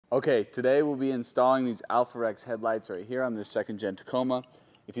Okay, today we'll be installing these AlphaRex headlights right here on this second Gen Tacoma.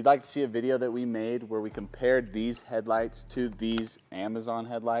 If you'd like to see a video that we made where we compared these headlights to these Amazon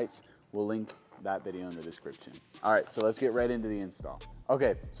headlights, we'll link that video in the description. All right, so let's get right into the install.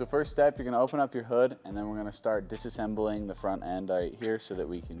 Okay, so first step, you're gonna open up your hood and then we're gonna start disassembling the front end right here so that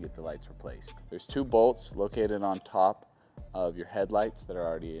we can get the lights replaced. There's 2 bolts located on top of your headlights that are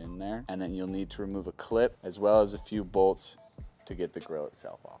already in there, and then you'll need to remove a clip as well as a few bolts to get the grill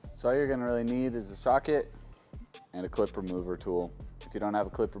itself off. So all you're gonna really need is a socket and a clip remover tool. If you don't have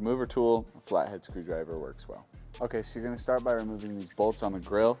a clip remover tool, a flathead screwdriver works well. Okay, so you're gonna start by removing these bolts on the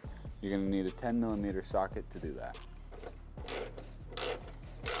grill. You're gonna need a 10mm socket to do that.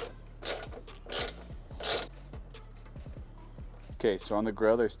 Okay, so on the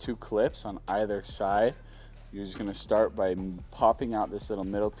grill, there's 2 clips on either side. You're just gonna start by popping out this little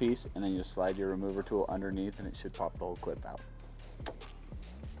middle piece, and then you'll slide your remover tool underneath and it should pop the whole clip out.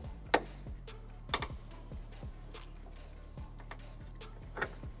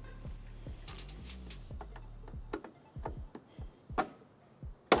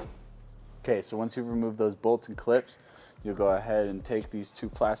 Okay, so once you've removed those bolts and clips, you'll go ahead and take these 2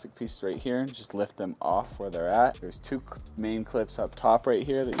 plastic pieces right here and just lift them off where they're at. There's 2 main clips up top right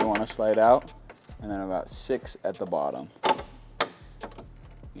here that you want to slide out, and then about 6 at the bottom.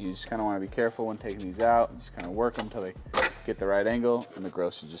 You just kind of want to be careful when taking these out. Just kind of work them until they get the right angle, and the grill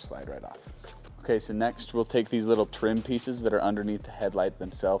should just slide right off. Okay, so next we'll take these little trim pieces that are underneath the headlight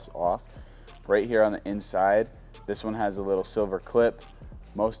themselves off. Right here on the inside, this one has a little silver clip.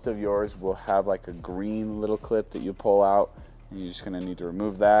 Most of yours will have like a green little clip that you pull out, and you're just gonna need to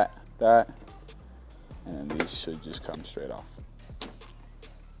remove that, and then these should just come straight off.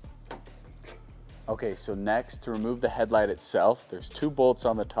 Okay, so next, to remove the headlight itself, there's 2 bolts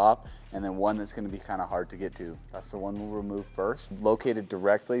on the top and then one that's gonna be kind of hard to get to. That's the one we'll remove first, located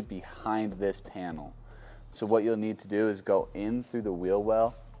directly behind this panel. So what you'll need to do is go in through the wheel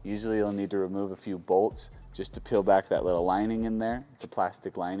well. Usually you'll need to remove a few bolts just to peel back that little lining in there. It's a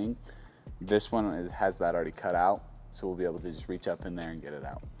plastic lining. This one has that already cut out, so we'll be able to just reach up in there and get it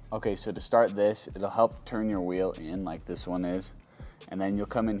out. Okay, so to start this, it'll help turn your wheel in like this one is. And then you'll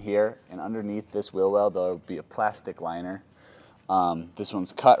come in here, and underneath this wheel well, there'll be a plastic liner. This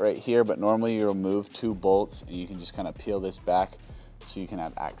one's cut right here, but normally you remove 2 bolts and you can just kind of peel this back so you can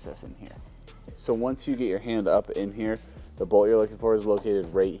have access in here. So once you get your hand up in here, the bolt you're looking for is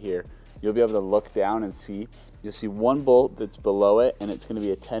located right here. You'll be able to look down and see. You'll see 1 bolt that's below it, and it's gonna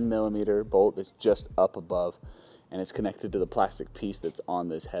be a 10mm bolt that's just up above, and it's connected to the plastic piece that's on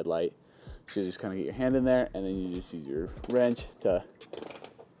this headlight. So you just kind of get your hand in there, and then you just use your wrench to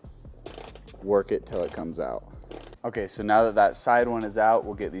work it till it comes out. Okay, so now that that side one is out,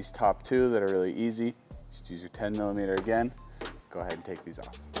 we'll get these top 2 that are really easy. Just use your 10mm again. Go ahead and take these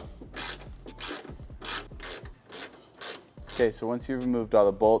off. Okay, so once you've removed all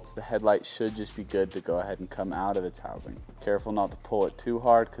the bolts, the headlight should just be good to go ahead and come out of its housing. Careful not to pull it too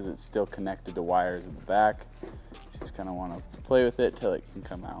hard because it's still connected to wires in the back. Just kind of want to play with it till it can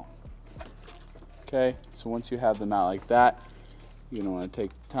come out. Okay, so once you have them out like that, you're going to want to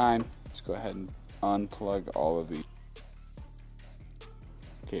take the time, just go ahead and unplug all of these.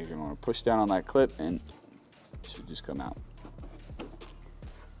 Okay, you're going to want to push down on that clip and it should just come out.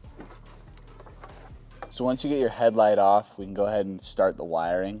 So once you get your headlight off, we can go ahead and start the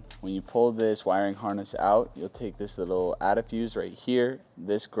wiring. When you pull this wiring harness out, you'll take this little AlphaFuse right here.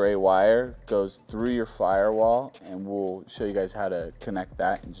 This gray wire goes through your firewall, and we'll show you guys how to connect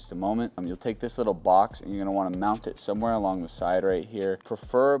that in just a moment. You'll take this little box and you're gonna wanna mount it somewhere along the side right here,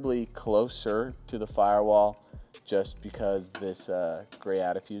 preferably closer to the firewall, just because this gray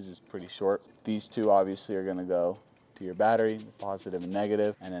AlphaFuse is pretty short. These 2 obviously are gonna go to your battery, the positive and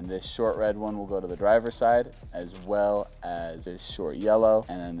negative, and then this short red one will go to the driver's side, as well as this short yellow,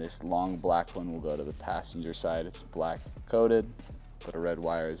 and then this long black one will go to the passenger side. It's black coated, put a red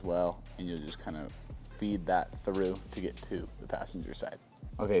wire as well, and you'll just kind of feed that through to get to the passenger side.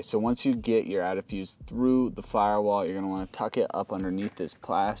 Okay, so once you get your AlphaFuse through the firewall, you're gonna wanna tuck it up underneath this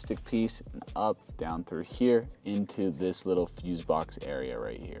plastic piece and up, down through here into this little fuse box area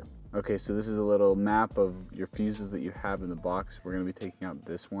right here. Okay, so this is a little map of your fuses that you have in the box. We're gonna be taking out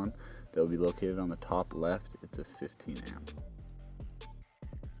this one that will be located on the top left. It's a 15 amp.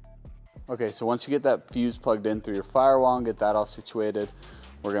 Okay, so once you get that fuse plugged in through your firewall and get that all situated,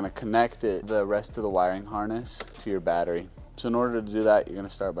 we're gonna connect the rest of the wiring harness to your battery. So in order to do that, you're gonna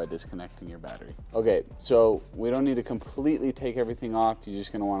start by disconnecting your battery. Okay, so we don't need to completely take everything off. You're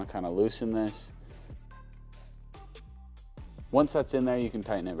just gonna wanna kind of loosen this. Once that's in there, you can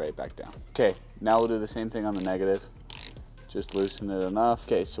tighten it right back down. Okay, now we'll do the same thing on the negative. Just loosen it enough.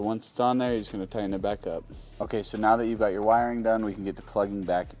 Okay, so once it's on there, you're just gonna tighten it back up. Okay, so now that you've got your wiring done, we can get to plugging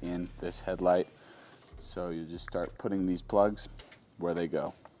back in this headlight. So you just start putting these plugs where they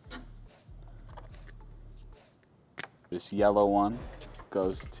go. This yellow one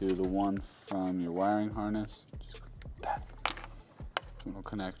goes to the one from your wiring harness. Just like that. It'll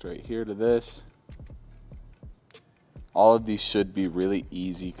connect right here to this. All of these should be really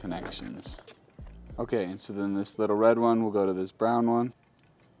easy connections. Okay, and so then this little red one will go to this brown one.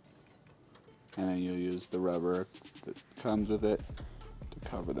 And then you'll use the rubber that comes with it to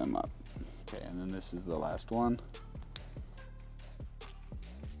cover them up. Okay, and then this is the last one.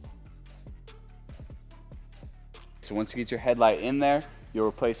 So once you get your headlight in there, you'll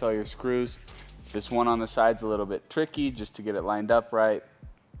replace all your screws. This one on the side's a little bit tricky just to get it lined up right,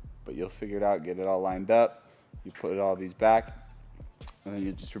 but you'll figure it out, get it all lined up. You put all these back, and then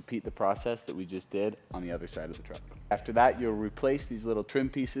you just repeat the process that we just did on the other side of the truck. After that, you'll replace these little trim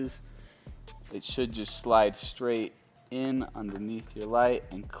pieces. It should just slide straight in underneath your light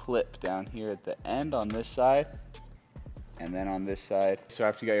and clip down here at the end on this side, and then on this side. So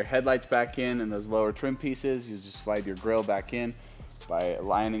after you got your headlights back in and those lower trim pieces, you just slide your grill back in by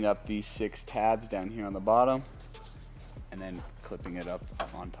lining up these 6 tabs down here on the bottom and then clipping it up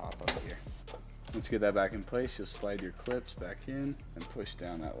on top of here. Once you get that back in place, you'll slide your clips back in and push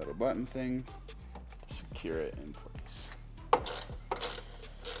down that little button thing to secure it in place.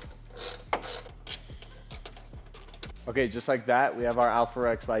 Okay, just like that, we have our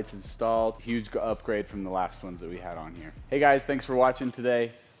AlphaRex lights installed. Huge upgrade from the last ones that we had on here. Hey guys, thanks for watching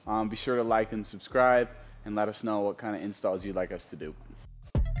today. Be sure to like and subscribe and let us know what kind of installs you'd like us to do.